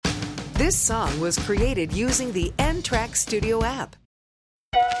This song was created using the N-Track Studio app.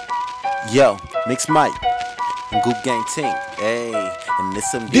 Yo, MixMic and GoopGangTink, hey, and this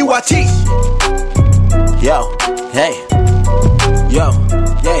some DYT. Yo, hey, yo,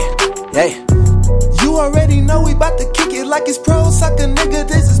 yeah, hey. You already know we bout to kick it like it's pro soccer, nigga.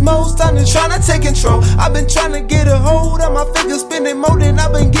 This is most time to tryna take control. I've been tryna get a hold on my fingers, spinning more than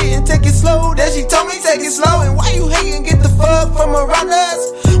I've been getting. Take it slow, then she told me take it slow. And why you hating? Get the fuck from around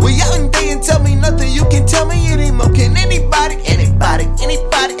us. We out and they ain't tell me nothing. You can tell me anymore. Can anybody,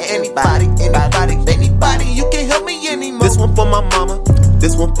 you can help me anymore. This one for my mama,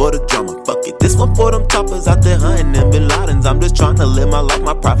 this one for the drama. Fuck it, this one for them toppers out there hunting them Bin Ladens. I'm just tryna live my life,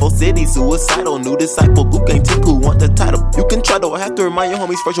 my prideful city, suicidal, new disciple, GoopGangTink, who want the title. You can try though, I have to remind your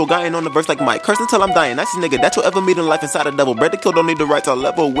homies first, you're guy on the verse like Mike. Curse until I'm dying, that's a nigga that you'll ever meet in life inside a devil. Bread to kill, don't need the right to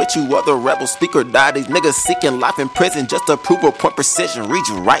level with you other rebels. Speak or die, these niggas seeking life in prison just to prove or point precision. Read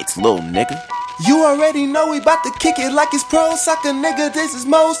your rights, little nigga. You already know we bout to kick it like it's pro soccer, nigga. This is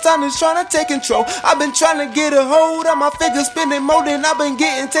most time is tryna take control. I've been tryna get a hold on my fingers, spinning more than I've been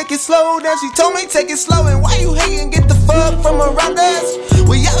getting. Take it slow, then she told me take it slow. And why you hating? Get the fuck from around us.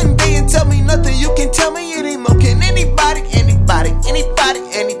 We out and they ain't tell me nothing. You can tell me anymore. Can anybody,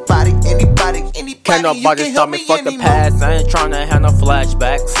 can't nobody stop me, fuck the past. I ain't tryna have no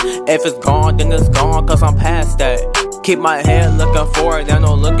flashbacks. If it's gone, then it's gone, cause I'm past that. Keep my head looking forward, then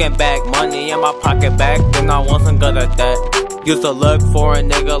no looking back. Money in my pocket back, then I wasn't good at that. Used to look for a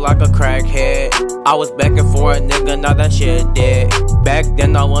nigga like a crackhead. I was begging for a nigga, now that shit dead. Back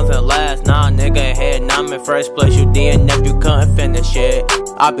then I wasn't last, now a nigga ahead. Now I'm in first place, you DNF, you couldn't finish it.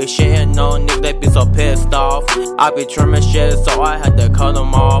 I be shitting on niggas, they be so pissed off. I be trimming shit, so I had to cut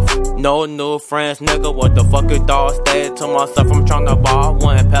them off. No new friends, nigga, what the fuck you thought? Stayed to myself, I'm tryna ball,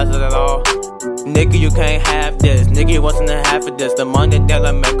 wouldn't pass it at all. Nigga, you can't have this. Nigga, you wasn't a half of this. The money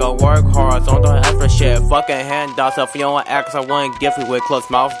that'll make her work hard, so don't ask for shit. Fucking handouts, if you don't ask, I wouldn't give you with closed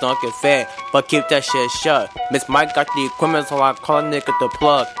mouths, don't get fed. But keep that shit shut. MixMic got the equipment, so I call a nigga the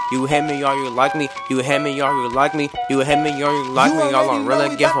plug. You hate me or you like me, you hate me or you like me, you hate me or you like me, y'all don't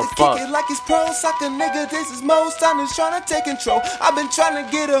really give a fuck. Kick it like it's pro soccer, nigga. This is most time is tryna take control. I've been tryna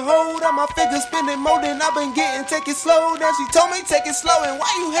get a hold on my fingers, spinning more than I've been getting. Take it slow, then she told me take it slow. And why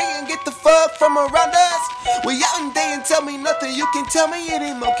you hating? Get the fuck from around us. We out and they ain't tell me nothing. You can tell me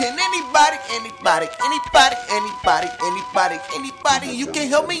anymore. Can anybody, you can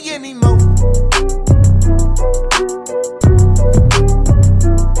help me anymore.